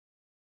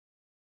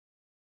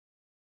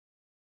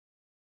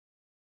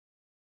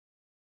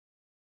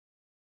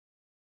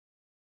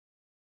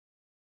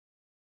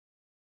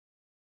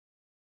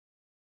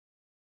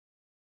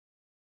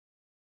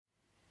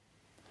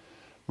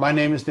My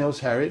name is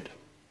Niels Harrit.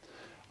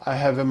 I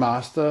have a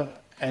master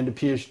and a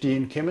PhD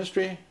in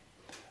chemistry,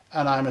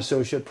 and I'm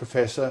associate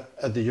professor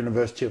at the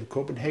University of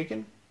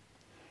Copenhagen,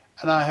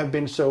 and I have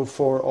been so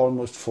for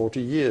almost 40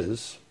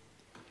 years.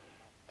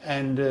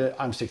 And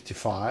I'm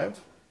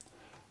 65.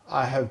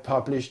 I have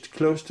published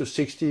close to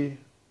 60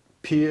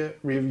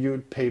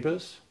 peer-reviewed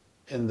papers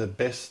in the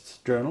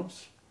best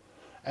journals,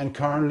 and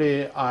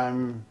currently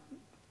I'm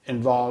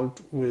involved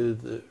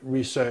with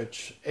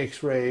research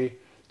X-ray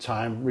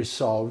time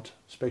resolved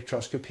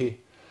spectroscopy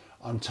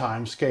on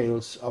time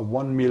scales of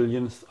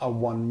 1/millionth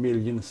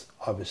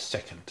of a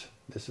second.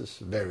 This is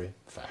very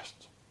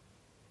fast.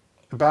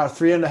 About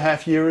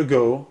 3.5 years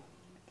ago,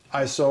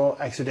 I saw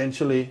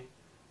accidentally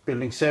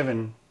Building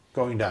 7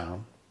 going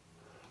down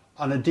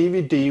on a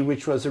DVD,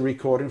 which was a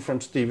recording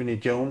from Stephen E.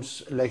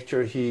 Jones'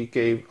 lecture he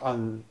gave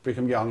on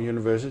Brigham Young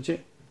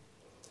University.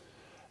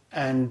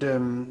 And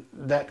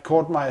that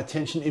caught my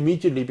attention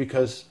immediately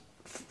because,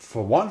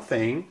 for one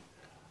thing,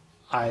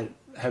 I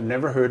have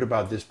never heard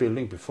about this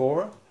building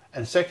before,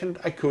 and second,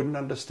 I couldn't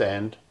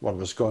understand what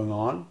was going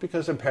on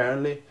because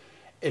apparently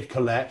it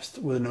collapsed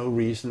with no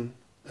reason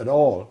at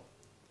all.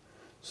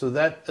 So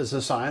that, as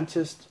a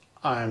scientist,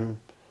 I'm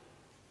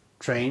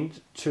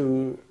trained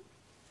to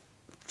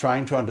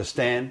trying to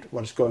understand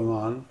what's going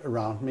on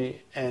around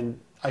me, and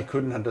I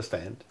couldn't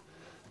understand.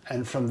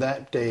 And from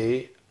that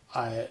day,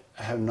 I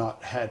have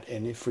not had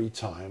any free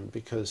time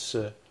because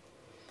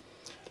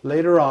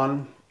later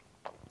on,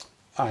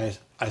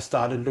 I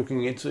started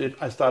looking into it.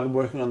 I started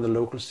working on the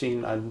local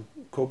scene in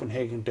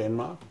Copenhagen,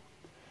 Denmark,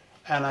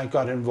 and I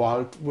got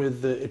involved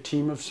with a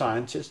team of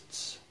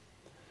scientists,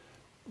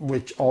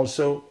 which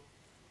also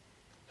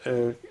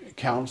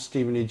counts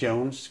Stephen E.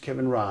 Jones,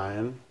 Kevin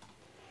Ryan,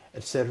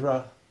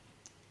 etc.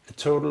 A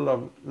total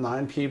of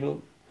 9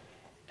 people,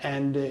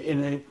 and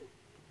in a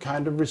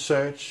kind of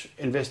research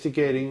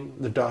investigating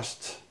the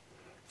dust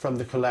from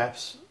the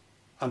collapse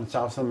on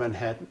south of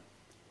Manhattan.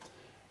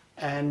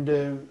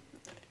 And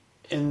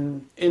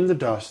in the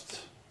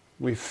dust,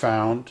 we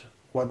found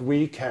what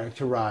we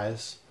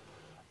characterize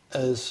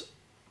as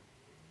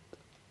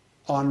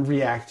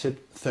unreacted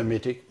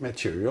thermitic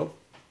material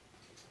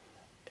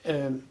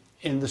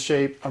in the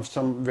shape of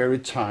some very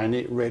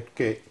tiny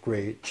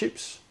red-gray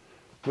chips,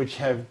 which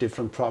have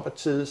different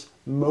properties.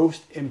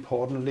 Most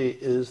importantly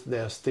is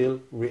they're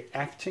still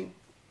reacting,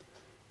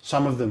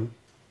 some of them,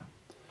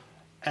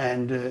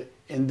 and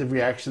in the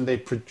reaction they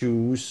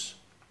produce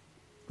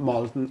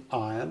molten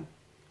iron,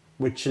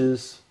 which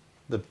is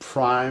the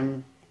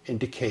prime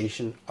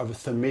indication of a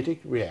thermitic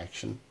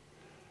reaction,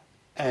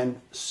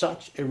 and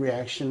such a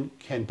reaction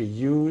can be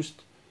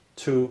used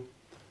to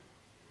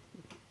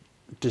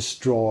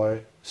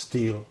destroy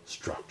steel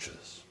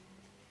structures.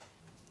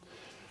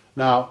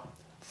 Now,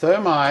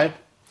 thermite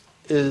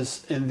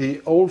is, in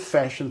the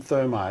old-fashioned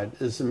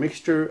thermite, is a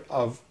mixture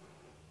of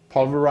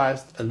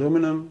pulverized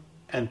aluminum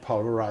and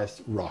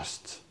pulverized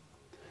rust.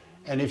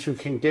 And if you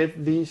can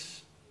get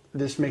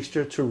this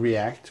mixture to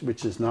react,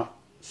 which is not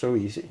so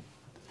easy,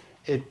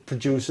 it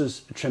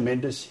produces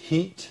tremendous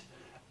heat,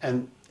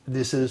 and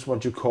this is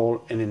what you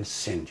call an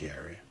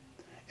incendiary.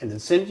 An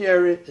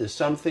incendiary is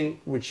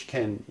something which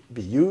can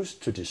be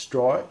used to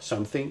destroy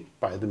something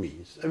by the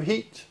means of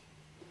heat,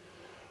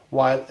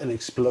 while an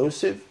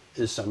explosive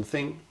is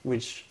something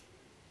which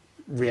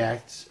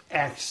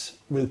acts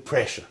with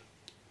pressure.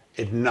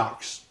 It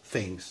knocks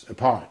things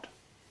apart.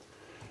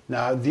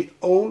 Now, the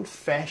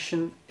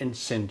old-fashioned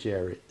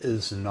incendiary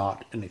is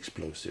not an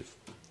explosive,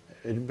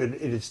 but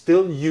it is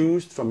still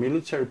used for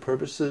military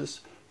purposes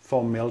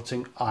for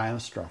melting iron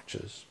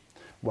structures.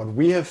 What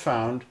we have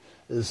found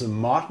is a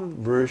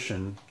modern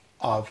version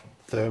of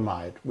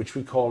thermite, which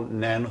we call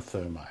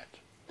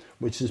nanothermite,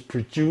 which is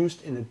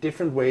produced in a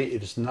different way.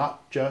 It is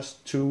not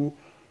just 2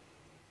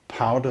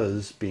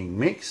 powders being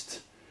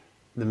mixed.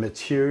 The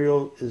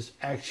material is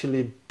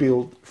actually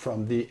built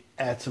from the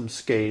atom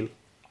scale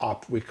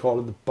up. We call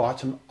it the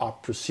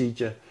bottom-up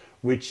procedure,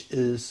 which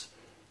is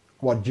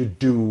what you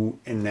do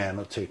in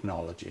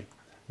nanotechnology.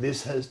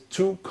 This has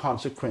 2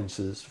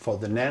 consequences for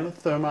the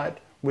nanothermite,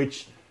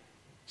 which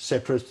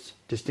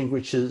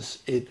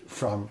distinguishes it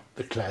from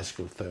the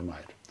classical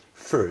thermite.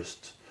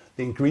 First,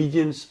 the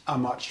ingredients are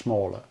much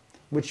smaller,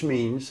 which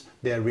means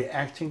they are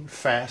reacting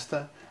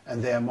faster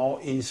and they are more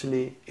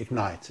easily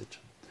ignited.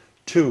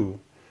 2,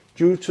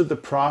 due to the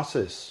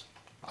process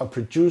of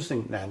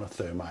producing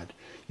nanothermite,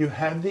 you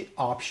have the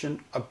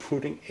option of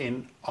putting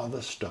in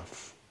other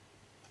stuff,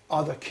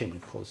 other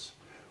chemicals,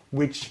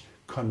 which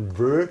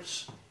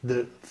converts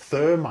the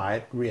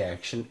thermite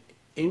reaction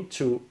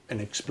into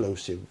an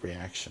explosive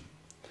reaction.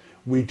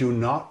 We do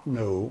not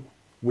know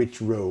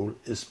which role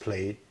is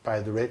played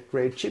by the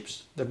red-gray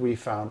chips that we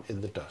found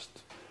in the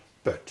dust.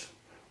 But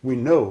we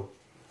know,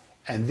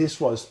 and this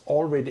was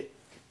already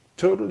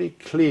totally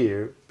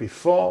clear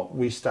before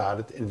we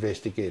started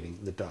investigating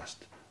the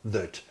dust,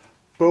 that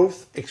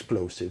both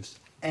explosives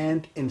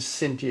and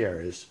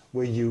incendiaries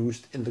were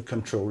used in the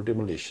controlled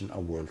demolition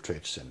of World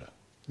Trade Center.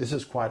 This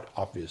is quite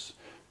obvious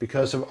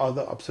because of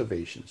other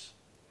observations.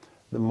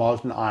 the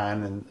molten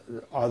iron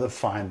and other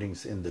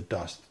findings in the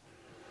dust,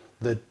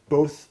 that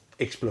both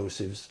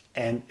explosives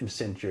and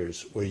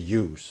incendiaries were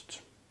used.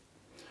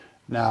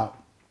 Now,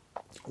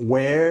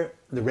 where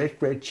the red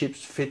grade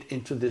chips fit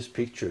into this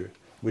picture,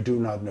 we do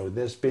not know.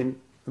 There's been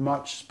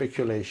much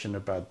speculation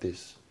about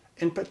this,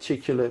 in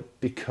particular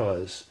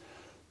because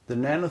the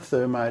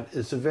nanothermite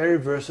is a very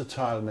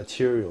versatile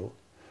material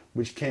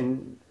which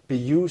can be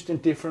used in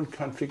different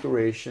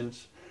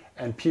configurations,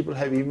 and people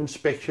have even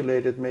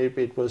speculated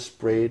maybe it was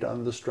sprayed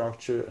on the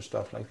structure or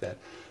stuff like that.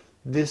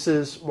 This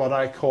is what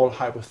I call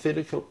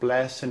hypothetical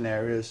blast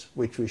scenarios,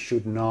 which we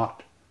should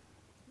not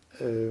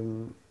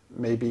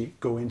maybe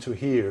go into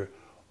here.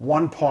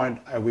 One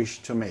point I wish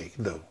to make,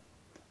 though,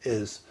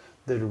 is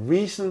the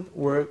recent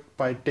work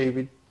by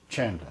David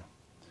Chandler,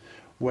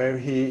 where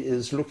he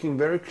is looking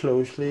very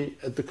closely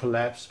at the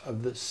collapse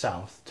of the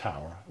South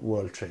Tower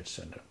World Trade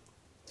Center,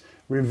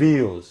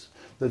 reveals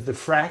that the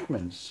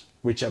fragments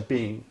which are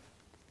being,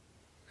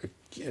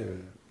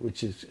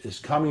 which is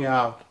coming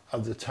out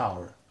of the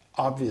tower,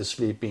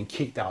 obviously being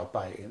kicked out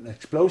by an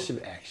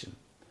explosive action,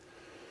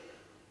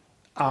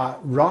 are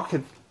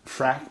rocket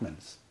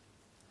fragments.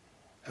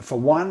 For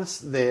once,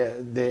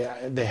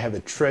 they have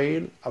a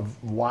trail of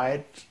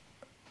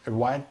a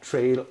white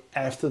trail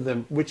after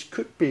them, which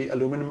could be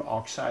aluminum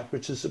oxide,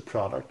 which is a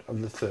product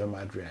of the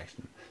thermite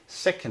reaction.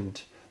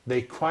 Second,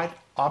 they quite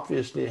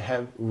obviously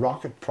have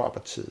rocket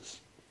properties,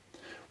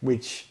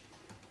 which,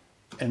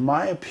 in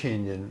my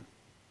opinion,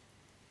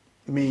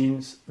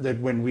 means that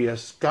when we are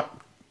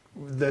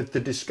that the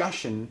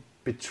discussion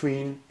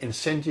between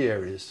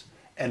incendiaries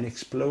and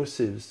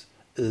explosives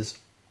is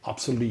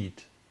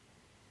obsolete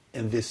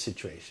in this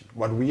situation.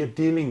 What we are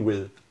dealing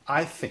with,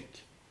 I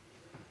think,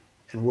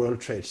 in World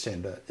Trade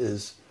Center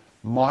is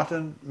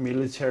modern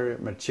military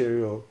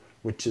material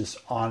which is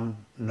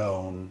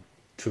unknown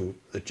to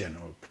the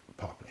general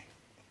public.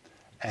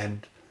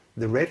 And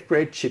the red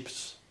grade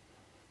chips,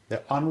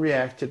 the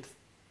unreacted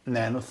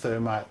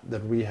nanothermite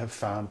that we have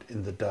found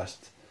in the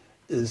dust,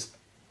 is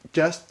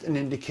just an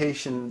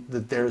indication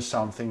that there is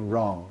something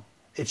wrong.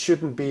 It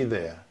shouldn't be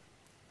there.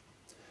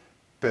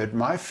 But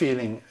my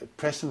feeling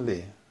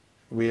presently,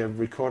 we are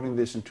recording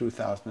this in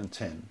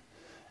 2010,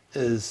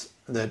 is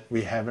that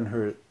we haven't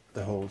heard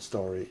the whole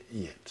story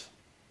yet.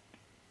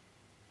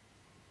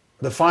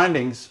 The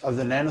findings of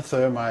the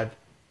nanothermite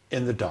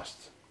in the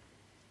dust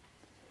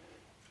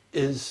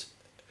is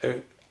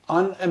an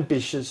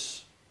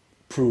unambitious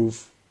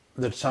proof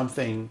that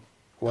something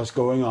was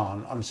going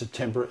on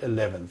September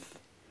 11th,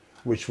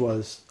 which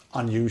was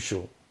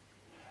unusual.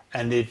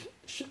 And it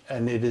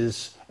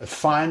is a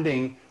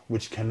finding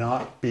which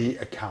cannot be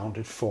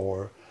accounted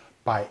for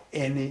by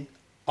any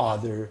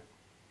other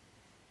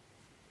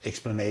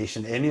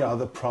explanation, any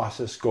other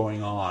process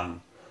going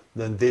on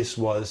than this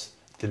was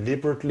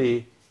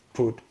deliberately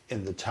put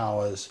in the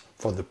towers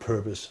for the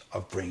purpose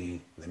of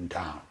bringing them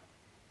down.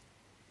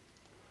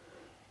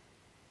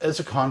 As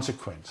a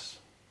consequence,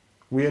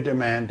 we are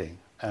demanding,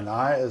 and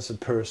I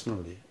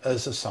personally,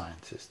 as a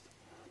scientist,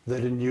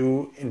 that a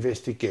new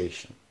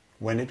investigation,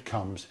 when it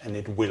comes, and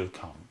it will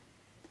come,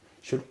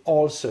 should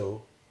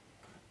also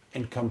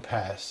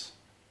encompass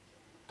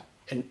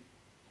in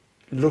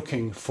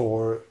looking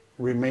for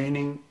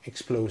remaining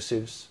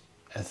explosives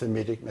and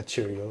thermitic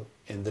material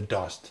in the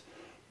dust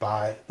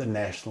by the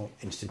National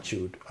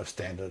Institute of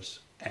Standards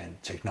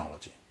and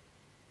Technology.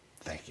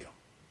 Thank you.